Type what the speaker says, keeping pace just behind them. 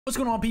What's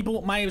going on,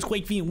 people? My name is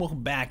QuakeV and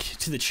welcome back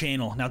to the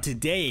channel. Now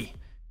today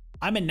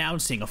I'm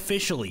announcing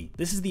officially,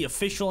 this is the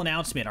official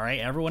announcement, all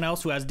right? Everyone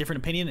else who has a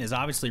different opinion is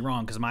obviously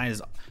wrong because mine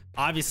is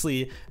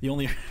obviously the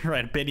only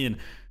right opinion.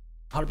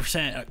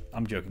 100%.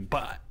 I'm joking,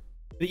 but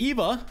the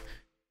EVA,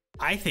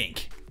 I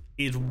think,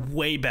 is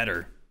way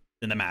better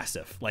than the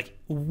Mastiff. Like,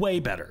 way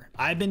better.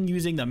 I've been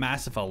using the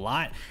Mastiff a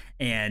lot,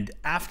 and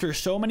after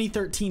so many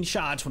 13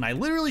 shots, when I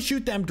literally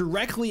shoot them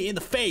directly in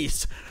the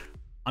face,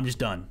 I'm just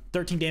done.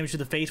 13 damage to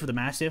the face with a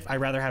Mastiff.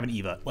 I'd rather have an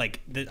EVA. Like,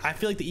 I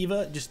feel like the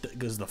EVA just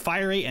goes the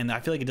fire rate, and I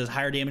feel like it does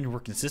higher damage more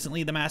consistently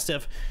than the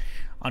Mastiff.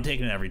 I'm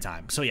taking it every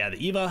time. So yeah, the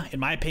EVA, in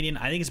my opinion,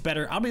 I think it's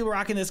better. I'll be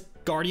rocking this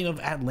Guardian of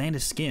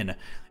Atlantis skin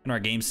in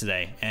our games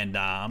today, and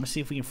I'm gonna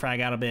see if we can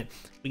frag out a bit.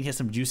 We can hit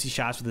some juicy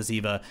shots with this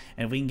EVA,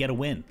 and if we can get a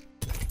win.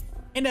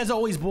 And as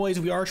always, boys,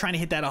 we are trying to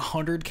hit that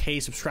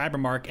 100K subscriber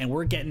mark, and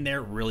we're getting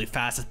there really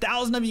fast.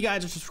 1,000 of you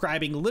guys are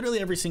subscribing literally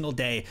every single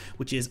day,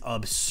 which is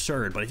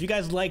absurd. But if you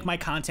guys like my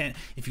content,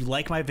 if you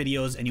like my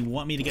videos, and you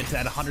want me to get to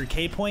that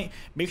 100K point,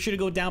 make sure to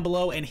go down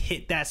below and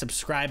hit that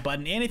subscribe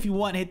button. And if you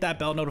want, hit that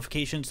bell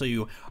notification so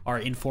you are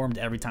informed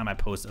every time I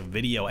post a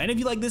video. And if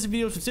you like this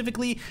video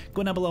specifically,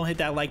 go down below and hit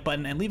that like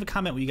button and leave a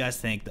comment what you guys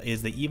think.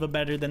 Is the EVA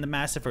better than the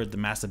Mastiff, or is the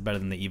Mastiff better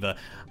than the EVA?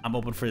 I'm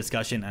open for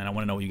discussion, and I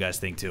want to know what you guys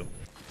think too.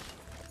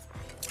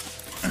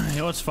 You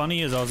know what's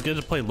funny is I was good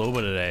to play Loba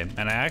today,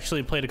 and I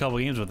actually played a couple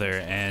games with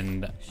her,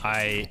 and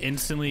I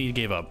instantly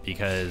gave up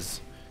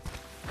because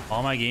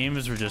all my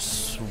games were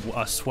just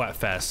a sweat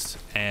fest,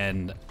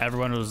 and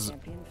everyone was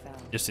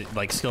just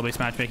like skill-based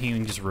matchmaking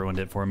and just ruined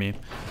it for me.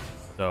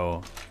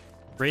 So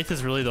Wraith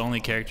is really the only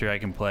character I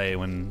can play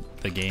when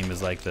the game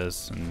is like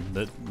this, and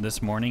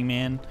this morning,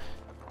 man,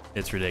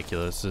 it's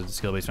ridiculous. The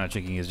skill-based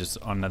matchmaking is just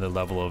on another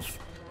level of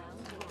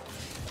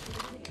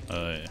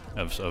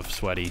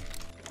sweaty.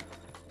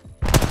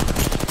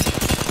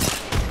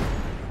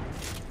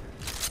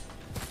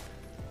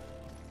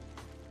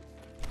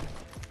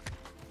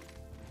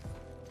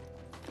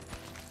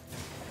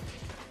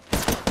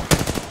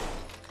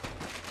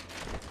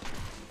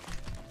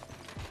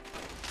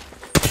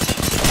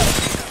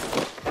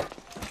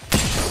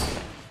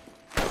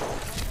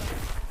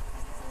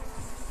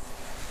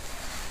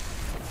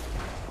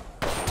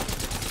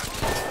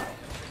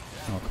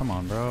 Oh, come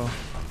on, bro.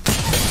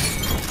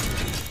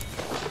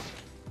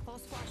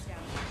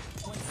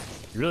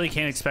 You really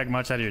can't expect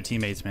much out of your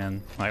teammates,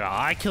 man. Like,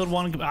 I killed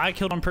one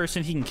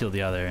person, he can kill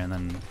the other, and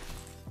then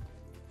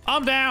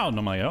I'm down.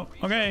 I'm like, oh,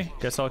 okay,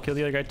 guess I'll kill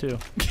the other guy too.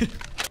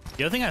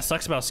 The other thing that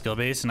sucks about skill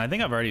base, and I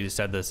think I've already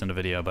said this in the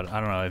video, but I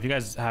don't know if you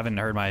guys haven't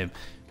heard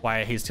why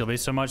I hate skill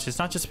base so much. It's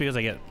not just because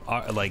I get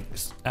like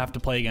have to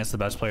play against the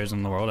best players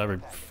in the world every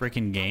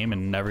freaking game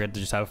and never get to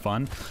just have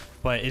fun,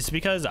 but it's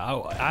because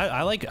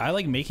I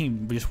like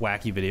making just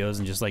wacky videos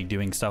and just like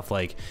doing stuff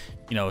like,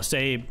 you know,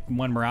 say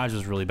when Mirage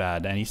was really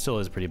bad, and he still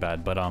is pretty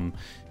bad, but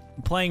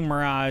playing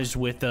Mirage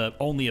with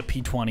only a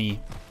P20,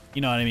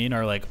 you know what I mean,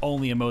 or like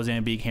only a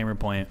Mozambique hammer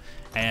point,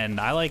 and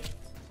I like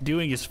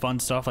doing just fun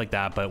stuff like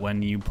that. But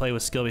when you play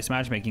with skill-based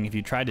matchmaking, if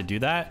you try to do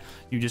that,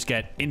 you just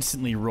get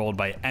instantly rolled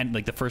by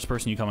like the first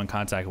person you come in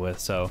contact with.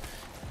 So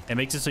it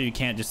makes it so you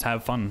can't just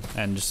have fun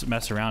and just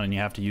mess around, and you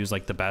have to use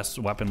like the best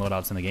weapon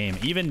loadouts in the game.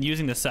 Even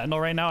using the Sentinel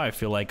right now, I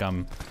feel like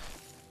I'm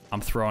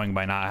throwing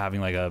by not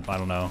having like a, I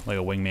don't know, like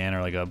a wingman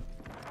or like a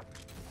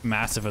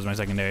Mastiff as my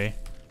secondary.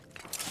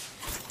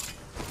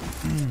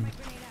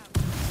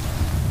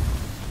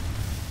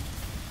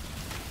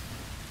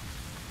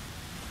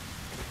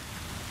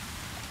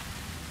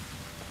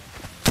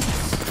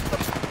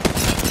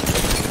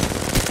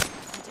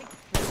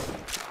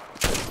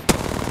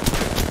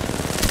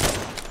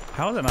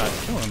 How did I not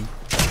kill him?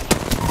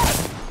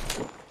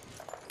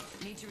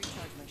 Need to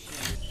recharge my shield.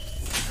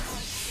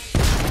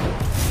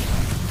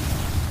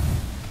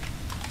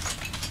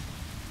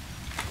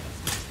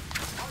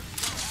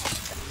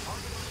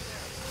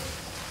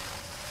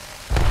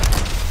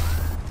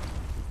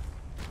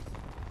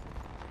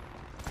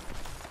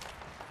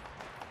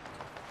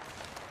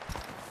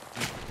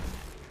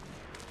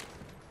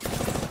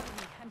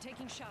 I'm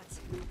taking shots.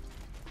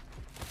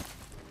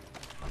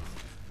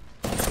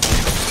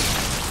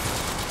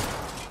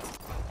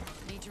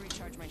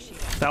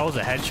 That was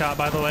a headshot,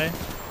 by the way.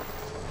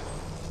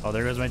 Oh,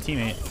 there goes my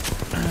teammate.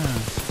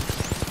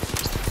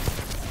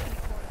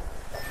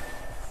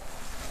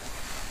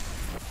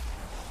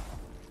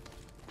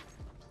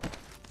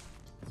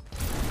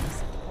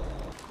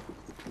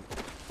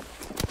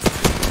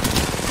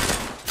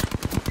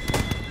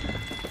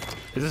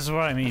 This is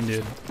what I mean,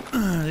 dude.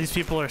 These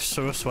people are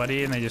so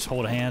sweaty, and they just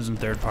hold hands in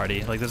third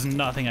party. Like, there's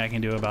nothing I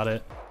can do about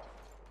it.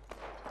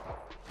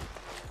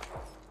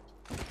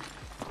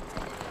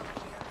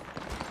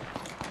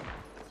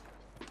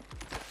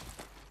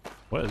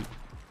 What?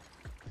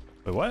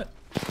 Wait, what?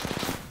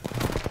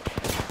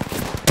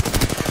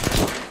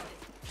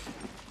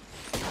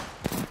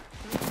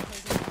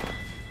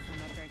 I'm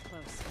not very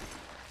close.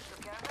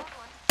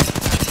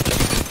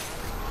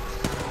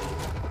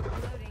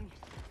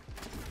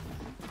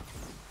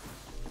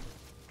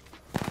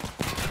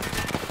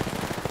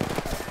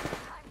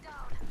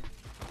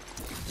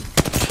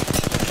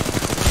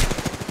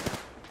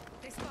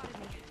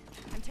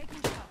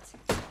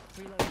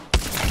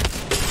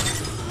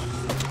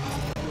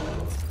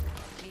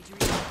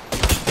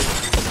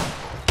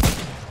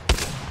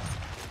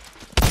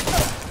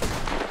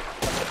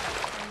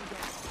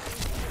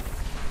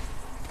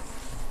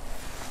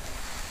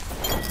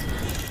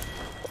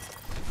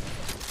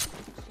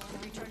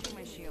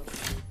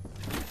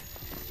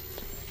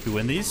 We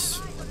win these.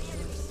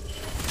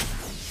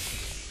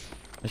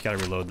 I just gotta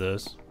reload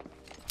this.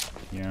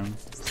 Yeah.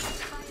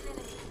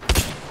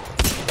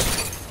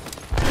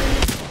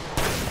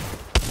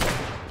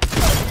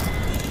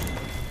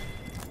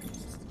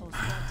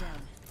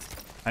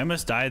 I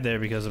almost died there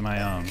because of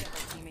my I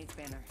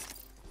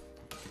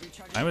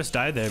almost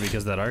died there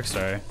because of that arc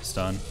star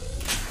stun.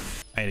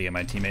 I need to get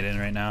my teammate in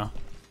right now.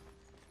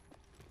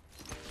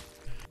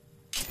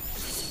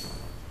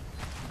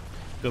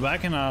 Go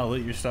back and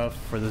loot your stuff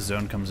before this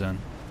zone comes in.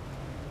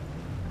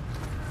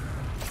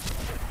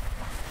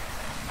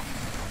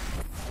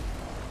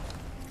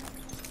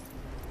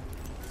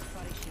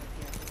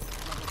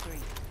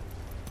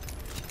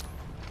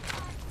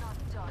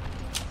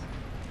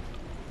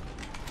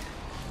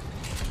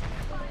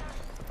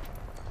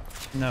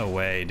 No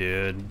way,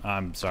 dude.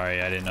 I'm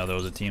sorry. I didn't know there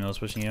was a team that was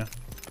pushing you.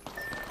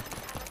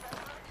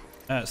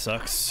 That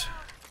sucks.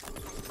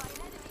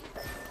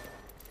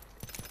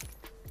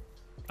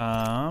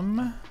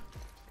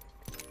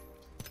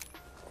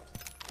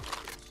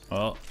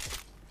 Well.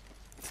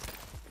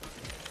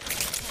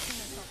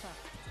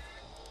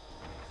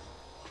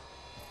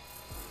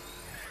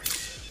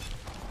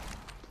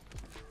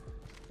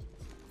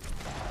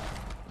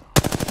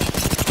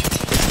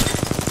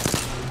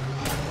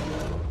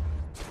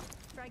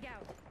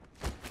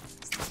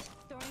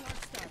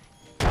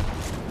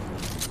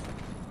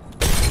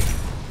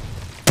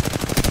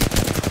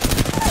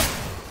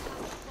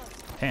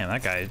 Damn,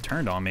 that guy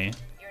turned on me.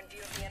 You're in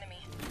view of the enemy.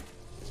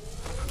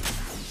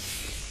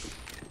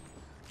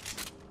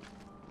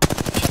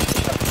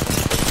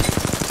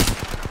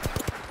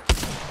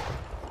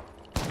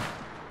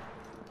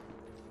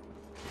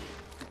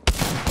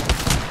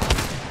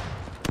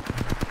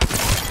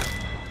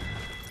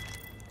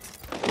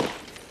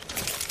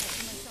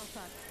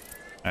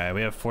 Alright,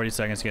 we have 40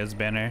 seconds to get this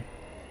banner.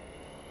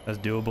 That's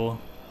doable.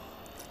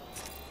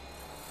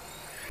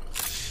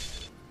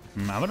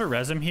 I'm gonna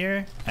res him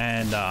here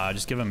and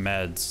just give him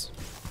meds.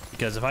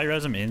 Because if I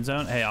res him in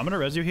zone, hey, I'm gonna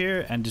res you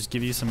here and just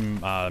give you some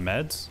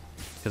meds.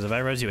 Because if I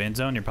res you in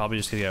zone, you're probably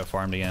just gonna get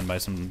farmed again by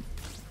some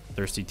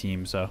thirsty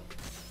team, so.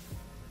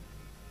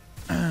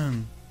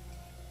 There's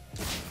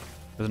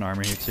an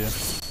armor here too.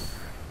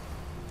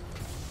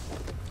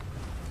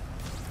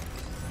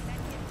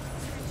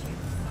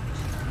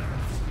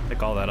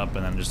 Pick all that up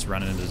and then just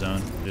run it into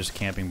zone. Just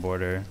camping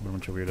border, a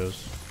bunch of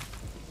weirdos.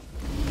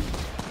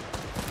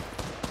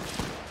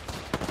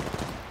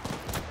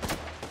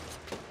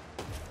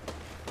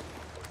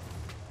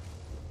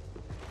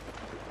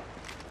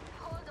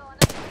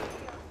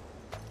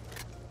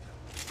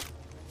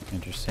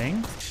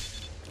 Interesting.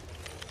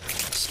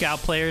 Scout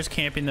players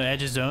camping the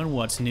edge of zone.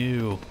 What's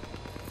new?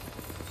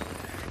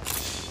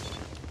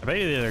 I bet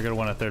you they're gonna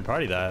want to third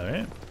party that,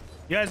 right?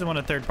 You guys want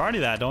to third party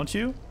that, don't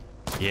you?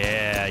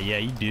 Yeah,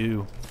 you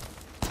do.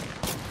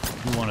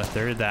 You want to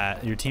third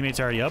that. Your teammate's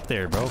already up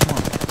there, bro. Come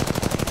on.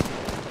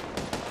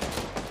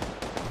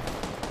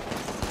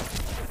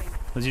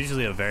 It's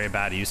usually a very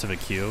bad use of a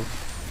Q,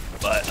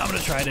 but I'm gonna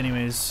try it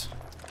anyways.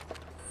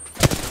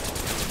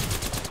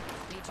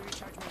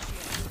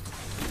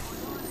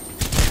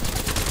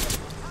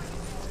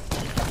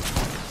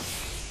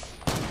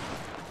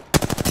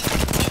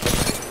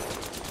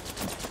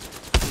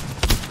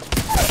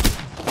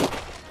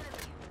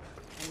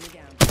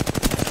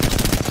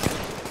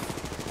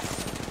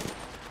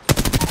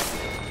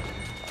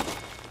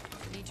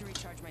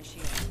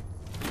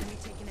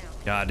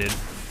 God, dude.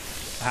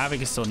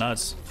 Havoc is still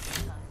nuts.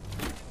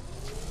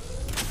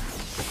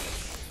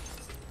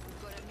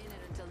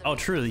 Oh,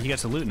 true. He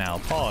gets to loot now.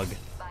 Pog.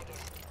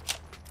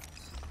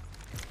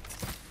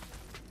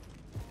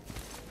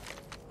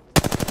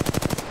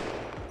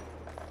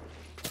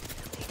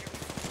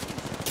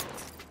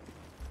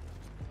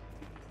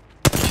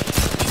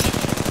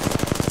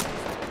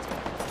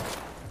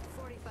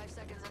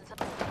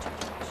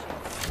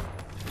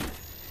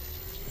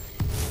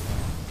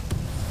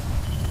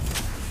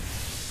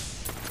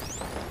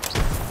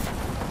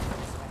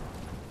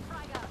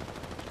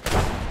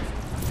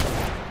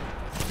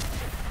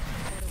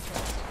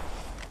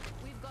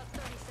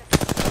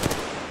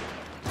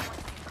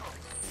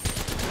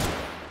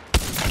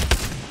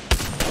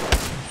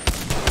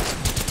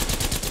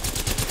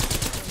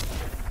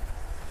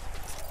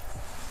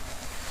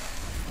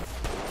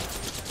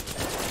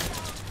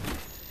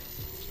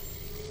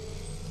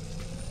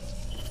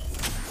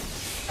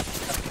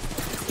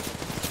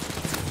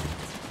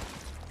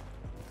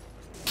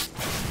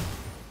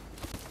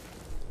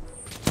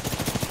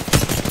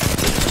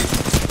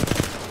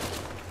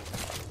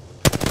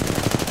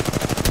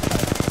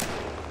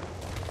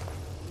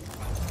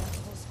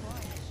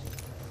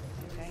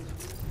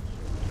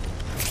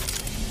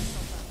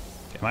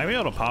 Am I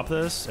able to pop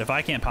this? If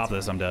I can't pop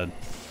this, I'm dead.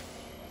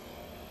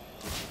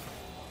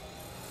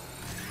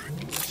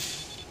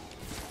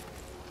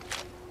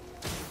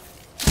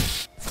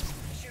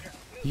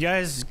 You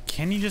guys,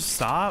 can you just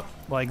stop?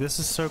 Like, this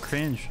is so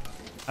cringe.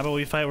 How about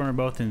we fight when we're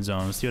both in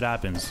zone? Let's see what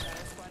happens. See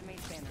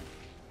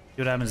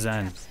what happens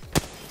then.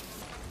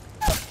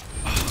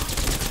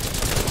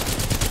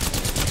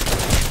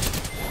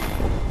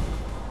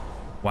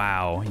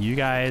 Wow, you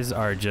guys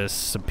are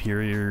just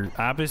superior,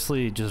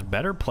 obviously just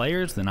better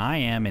players than I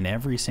am in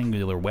every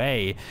singular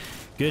way.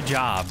 Good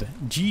job.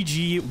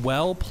 GG,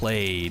 well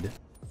played.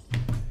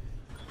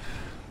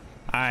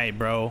 All right,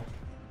 bro.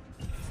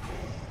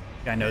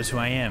 Guy knows who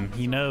I am.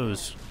 He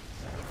knows.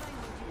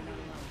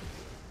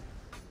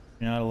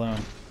 You're not alone.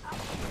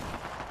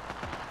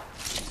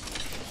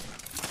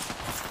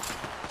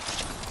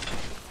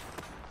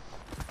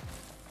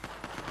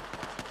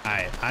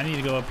 Alright, I need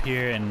to go up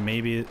here and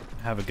maybe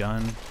have a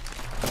gun.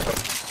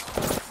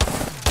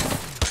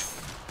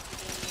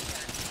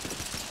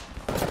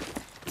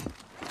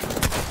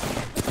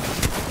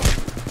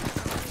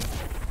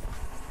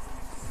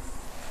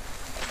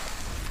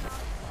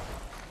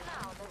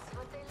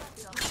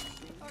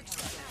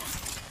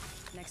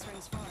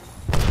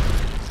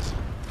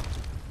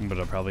 But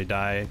I'll probably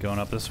die going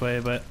up this way,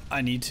 but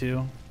I need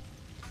to.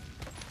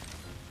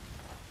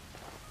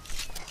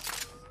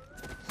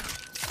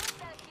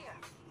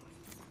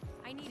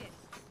 I need it.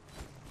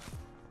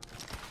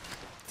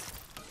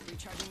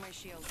 Recharging my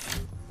shield.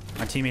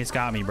 My teammates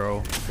got me,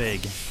 bro.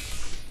 Big.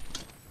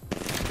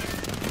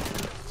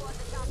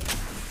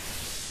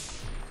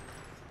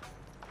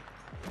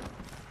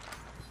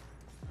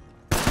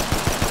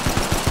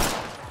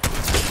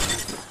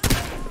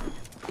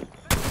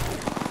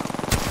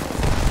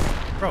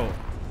 Bro,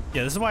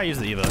 yeah, this is why I use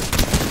the EVA.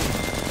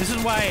 This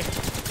is why,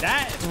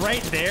 that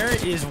right there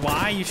is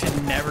why you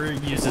should never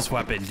use this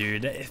weapon,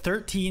 dude.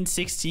 13,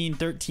 16,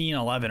 13,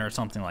 11 or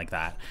something like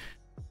that.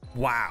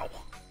 Wow.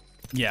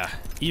 Yeah,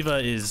 EVA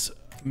is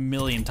a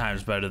million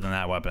times better than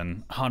that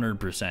weapon.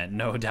 100%,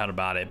 no doubt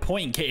about it.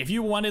 Point and case. If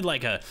you wanted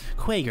like a,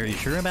 Quake, are you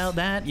sure about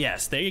that?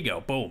 Yes, there you go.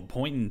 Boom,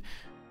 point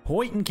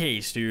and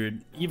case,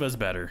 dude. EVA's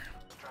better.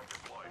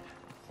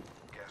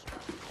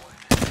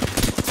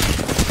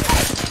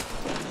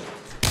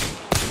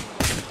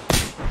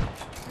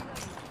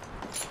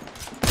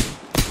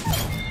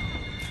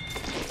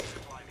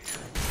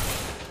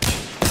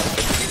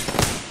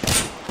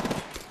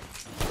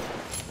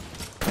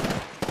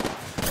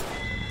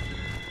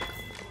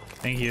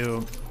 Thank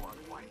you.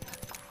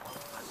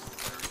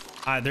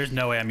 There's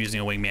no way I'm using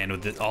a wingman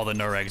with all the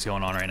no-regs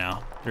going on right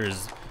now.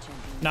 There's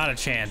not a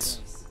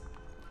chance.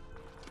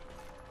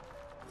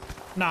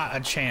 Not a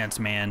chance,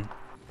 man.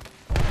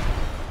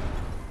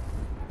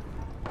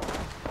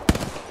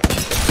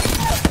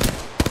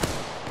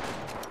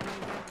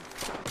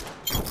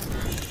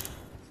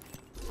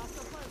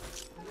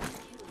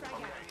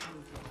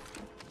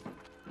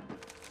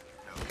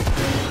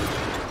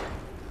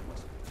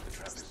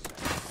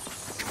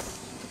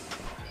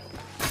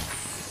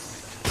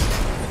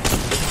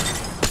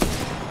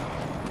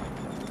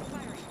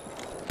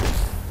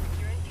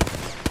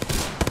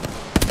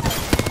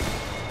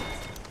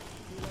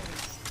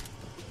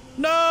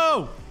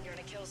 No!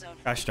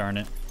 Gosh darn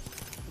it.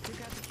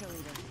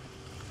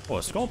 Oh,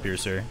 a skull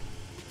piercer.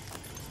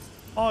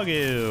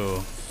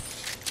 Agu.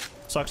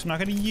 Sucks I'm not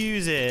gonna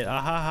use it.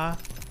 Ahaha.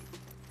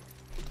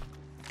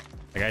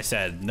 Like I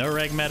said, no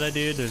reg meta,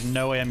 dude. There's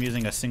no way I'm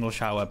using a single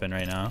shot weapon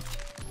right now.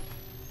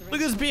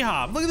 Look at this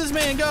B-hop. Look at this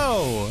man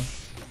go.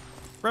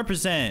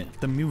 Represent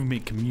the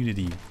movement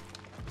community.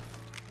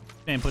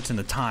 Man puts in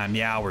the time,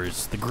 the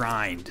hours, the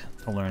grind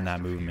to learn that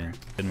movement.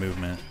 Good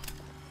movement.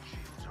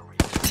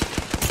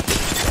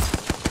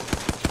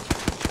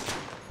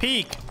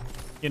 Peek,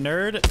 you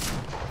nerd.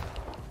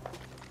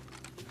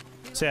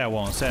 Say I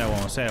won't, say I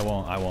won't, say I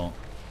won't, I won't.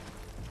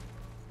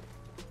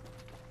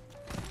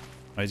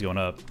 Oh, he's going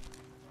up.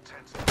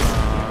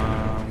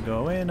 I'm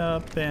going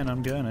up and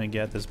I'm gonna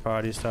get this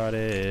party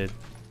started.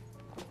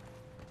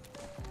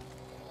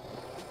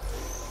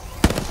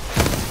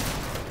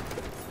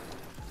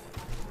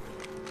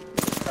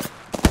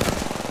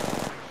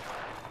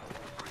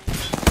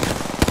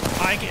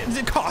 I get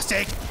the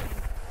caustic.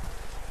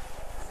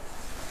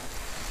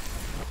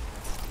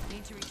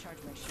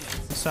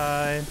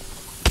 Side.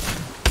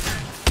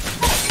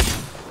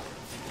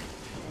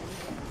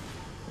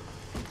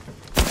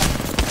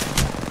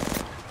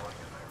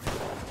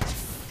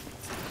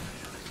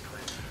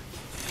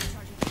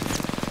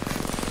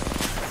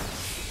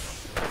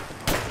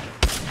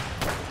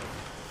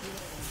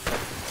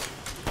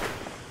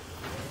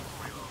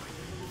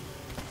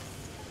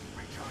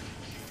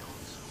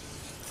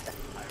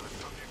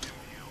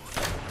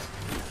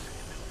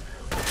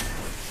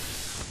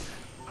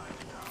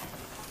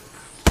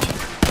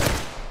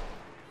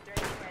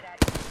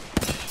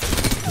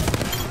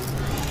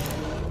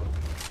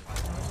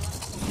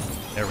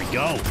 There we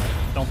go.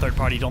 Don't third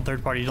party, don't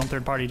third party, don't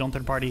third party, don't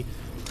third party.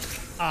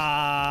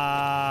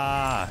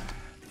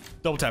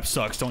 Double tap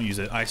sucks, don't use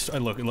it. I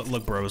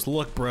look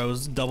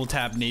bros, double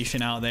tap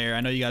nation out there.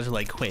 I know you guys are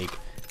like, Quake,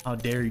 how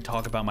dare you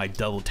talk about my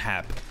double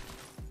tap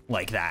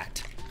like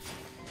that?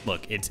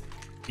 Look, it's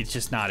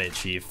just not it,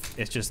 Chief.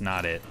 It's just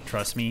not it.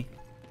 Trust me.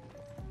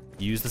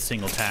 Use the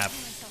single tap.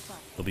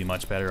 You'll be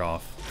much better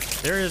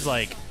off. There is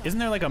like, isn't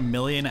there like 1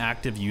 million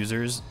active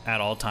users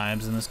at all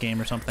times in this game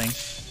or something?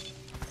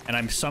 And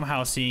I'm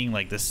somehow seeing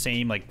like the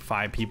same like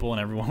 5 people in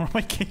every one of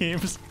my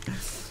games.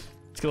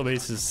 Skill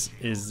base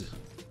is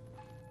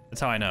That's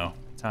how I know.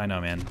 That's how I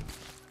know, man.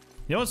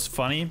 You know what's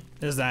funny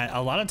is that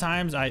a lot of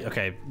times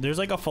okay, there's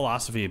like a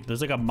philosophy.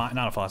 There's like a,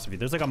 not a philosophy.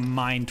 There's like a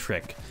mind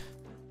trick.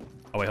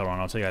 Oh wait, hold on.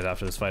 I'll tell you guys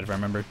after this fight if I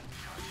remember.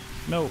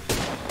 No.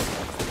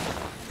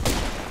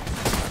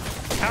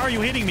 How are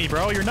you hitting me,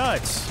 bro? You're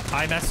nuts.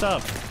 I messed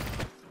up.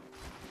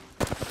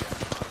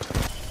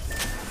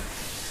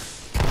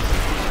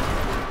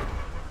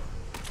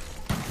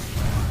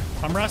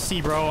 I'm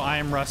rusty, bro. I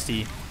am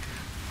rusty.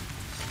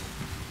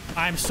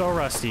 I'm so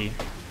rusty.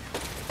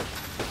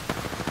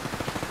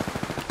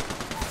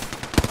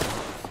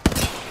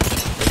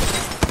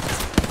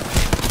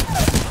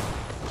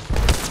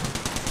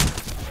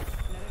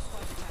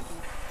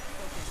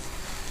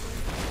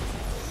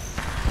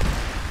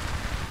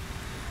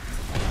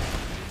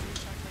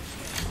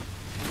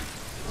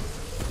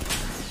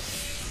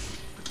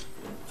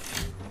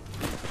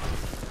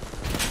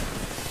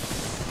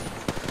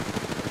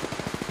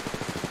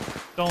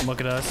 Don't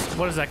look at us.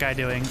 What is that guy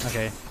doing?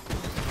 Okay.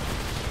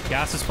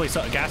 Gas this place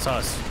up. Gas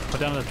us. Put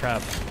down the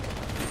trap.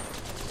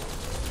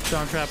 Put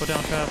down a trap. Put down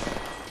a trap.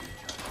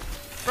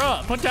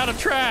 Bruh, put down a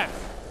trap.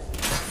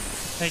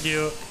 Thank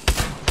you.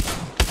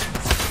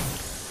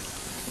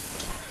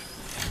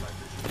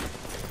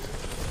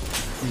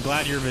 I'm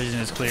glad your vision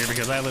is clear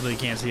because I literally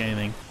can't see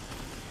anything.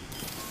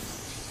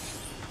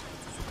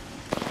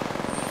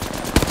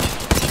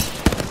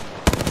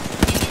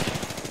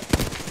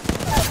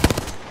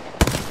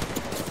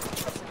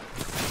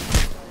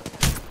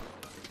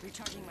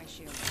 Recharging my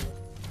shield.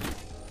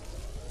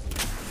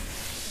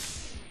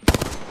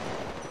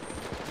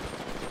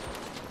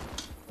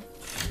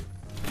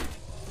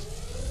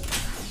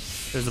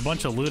 There's a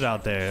bunch of loot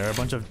out there. There are a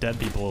bunch of dead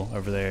people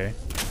over there.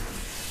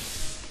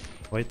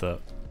 Wait the.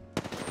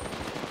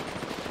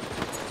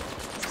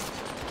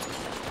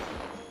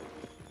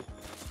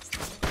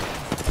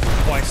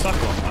 Oh, I stuck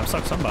them. I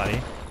stuck somebody.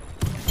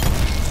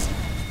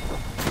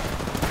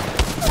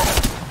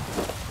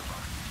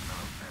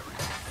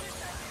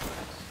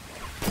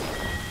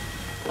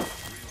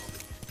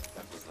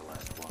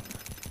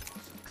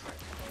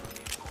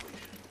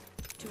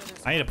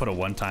 I need to put a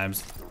 1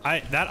 times.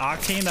 That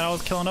octane that I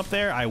was killing up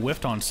there, I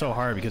whiffed on so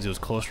hard because it was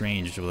close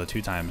range with a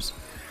 2 times.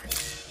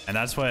 And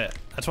that's why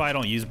I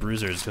don't use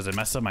bruisers, because it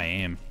messed up my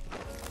aim.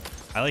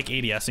 I like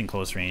ADS in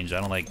close range.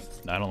 I don't like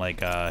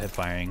hip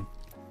firing.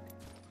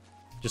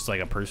 Just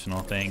like a personal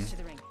thing.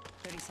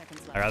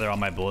 I'd rather all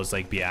my bullets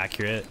like be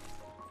accurate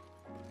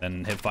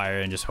than hip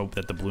fire and just hope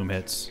that the bloom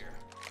hits.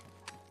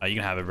 You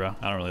can have it, bro.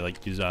 I don't really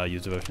like use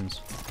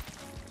devotions.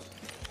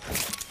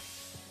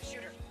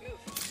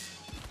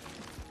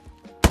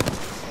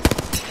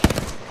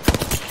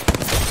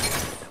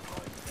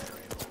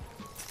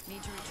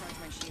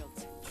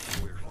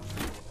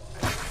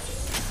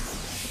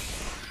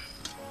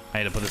 I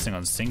had to put this thing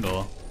on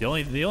single. The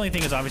only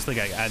thing is obviously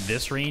like at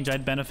this range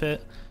I'd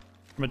benefit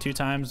from a 2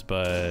 times,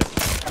 but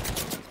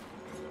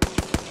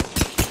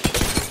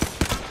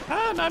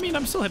I mean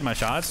I'm still hitting my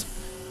shots.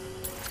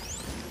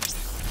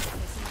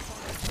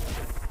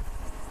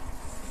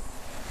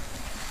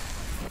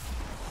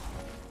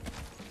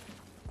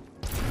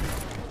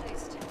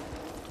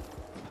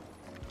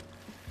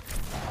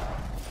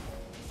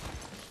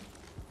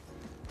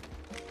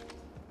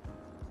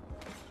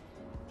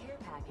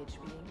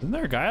 Isn't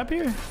there a guy up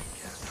here?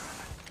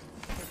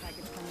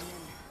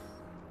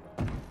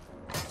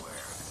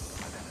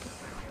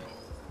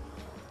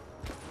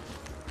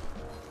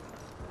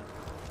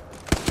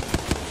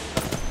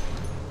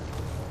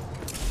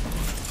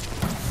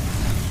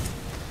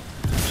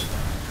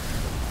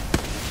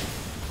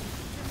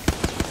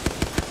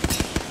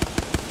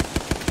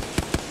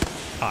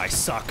 Oh, I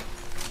suck.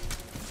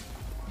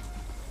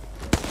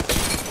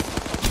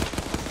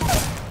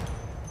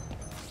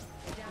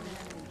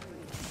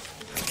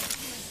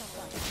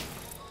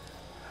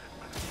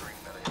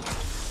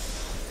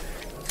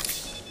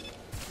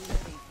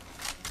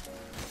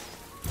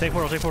 Take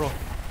portal, take portal.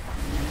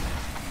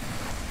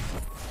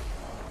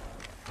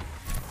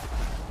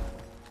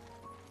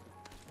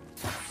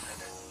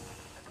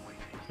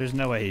 There's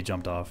no way he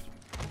jumped off.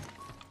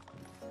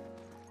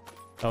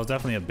 That was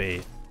definitely a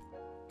bait.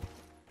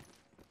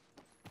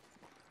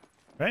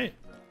 Right?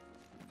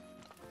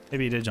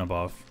 Maybe he did jump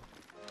off.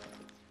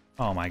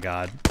 Oh my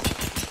god.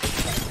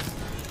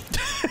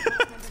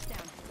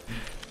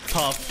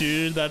 Tough,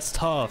 dude. That's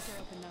tough.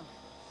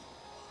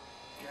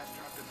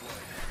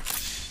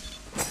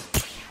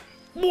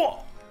 Whoa!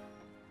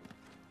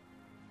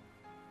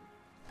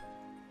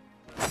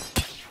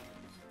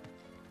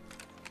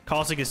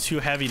 Caustic is too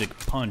heavy to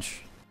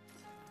punch.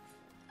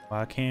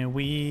 Why can't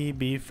we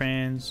be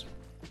friends?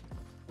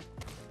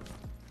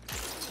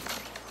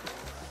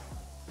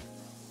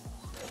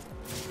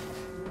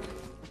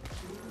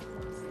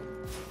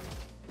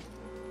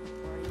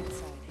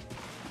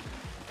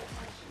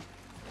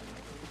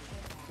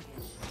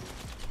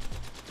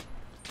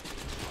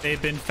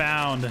 They've been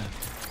found.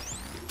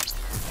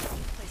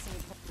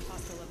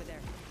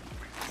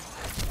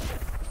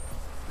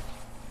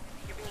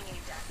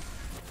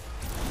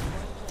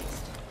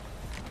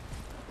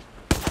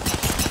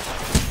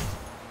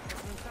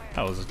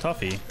 That was a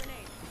toughie.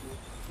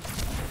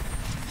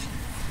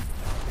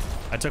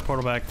 I took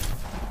portal back.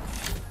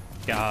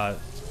 Yeah,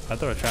 I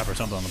threw a trap or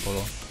something on the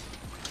portal.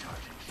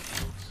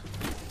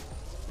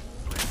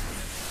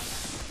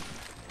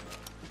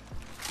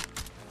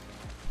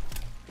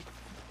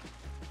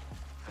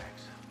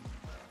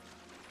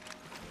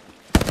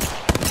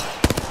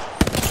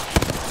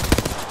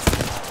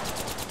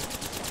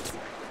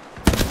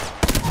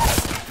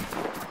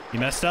 You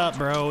messed up,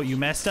 bro. You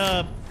messed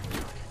up.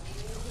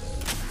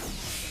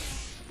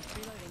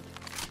 Reloading.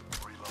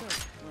 Good.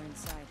 We're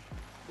inside.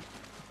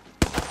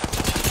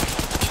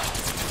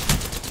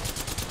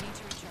 Need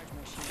to recharge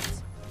my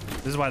shields.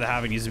 This is why the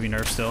Havoc needs to be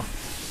nerfed still.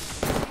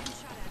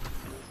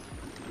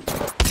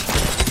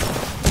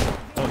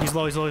 Oh, he's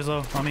low, he's low, he's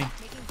low. On me. Making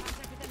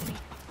contact with enemy.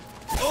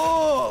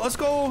 Oh, let's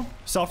go.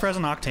 Self-res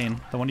and Octane.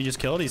 The one you just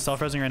killed, he's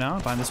self-resing right now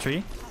behind this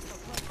tree.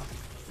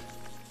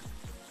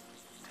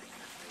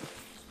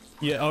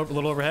 Yeah, oh, a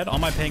little overhead. On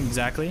my ping,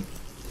 exactly.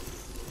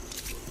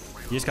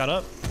 You just got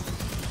up.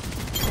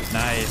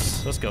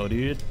 Nice. Let's go,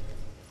 dude.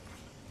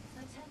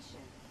 Attention.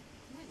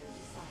 Winner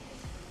decided.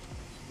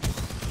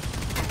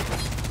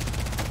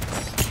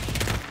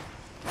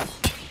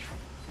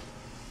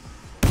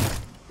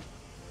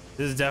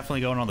 This is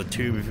definitely going on the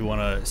tube if you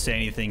want to say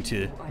anything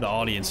to the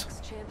audience.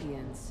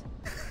 Champions.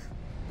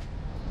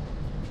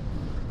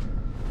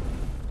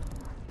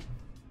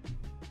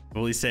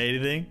 Will he say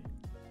anything?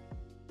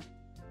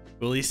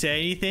 Will he say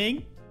anything?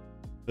 I feel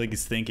like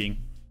he's thinking.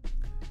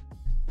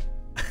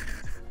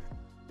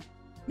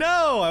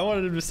 No, I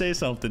wanted him to say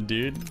something,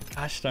 dude.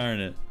 Gosh darn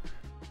it.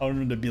 I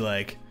wanted him to be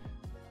like,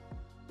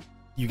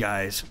 you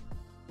guys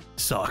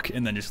suck,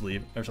 and then just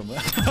leave or something.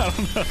 I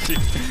don't know, dude.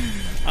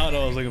 I don't know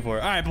what I was looking for.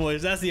 All right,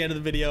 boys, that's the end of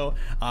the video.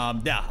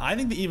 Yeah, I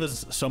think the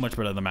EVA's so much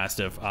better than the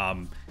Mastiff.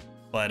 But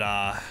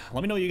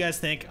let me know what you guys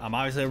think. I'm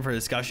obviously open for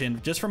discussion.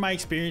 Just from my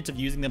experience of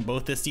using them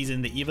both this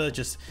season, the EVA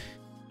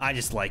I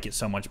just like it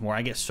so much more.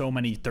 I get so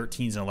many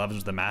 13s and 11s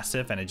with the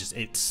Mastiff, and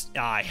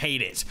I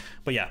hate it.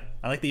 But yeah,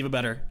 I like the EVA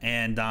better.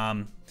 And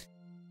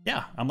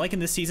yeah, I'm liking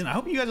this season. I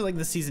hope you guys are liking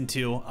this season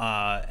too.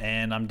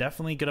 And I'm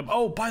definitely gonna.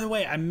 Oh, by the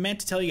way, I meant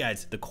to tell you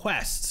guys the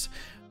quests.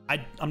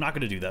 I'm not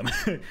gonna do them.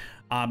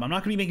 I'm not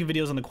gonna be making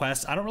videos on the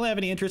quests. I don't really have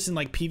any interest in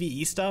like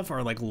PvE stuff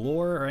or like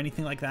lore or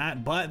anything like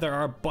that, but there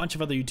are a bunch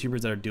of other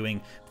YouTubers that are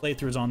doing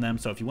playthroughs on them.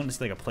 So if you want to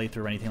see like a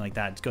playthrough or anything like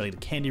that, just go to the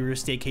Candy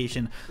Roost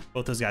Staycation.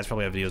 Both those guys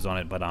probably have videos on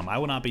it, but I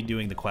will not be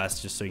doing the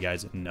quests, just so you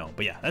guys know.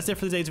 But yeah, that's it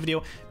for today's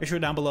video. Make sure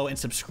down below and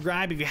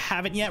subscribe if you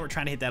haven't yet. We're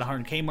trying to hit that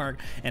 100K mark,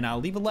 and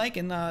leave a like.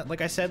 And like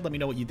I said, let me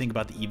know what you think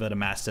about the EVA to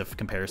Mastiff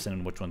comparison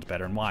and which one's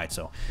better and why.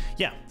 So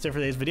yeah, that's it for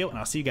today's video, and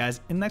I'll see you guys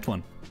in the next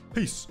one.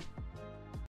 Peace.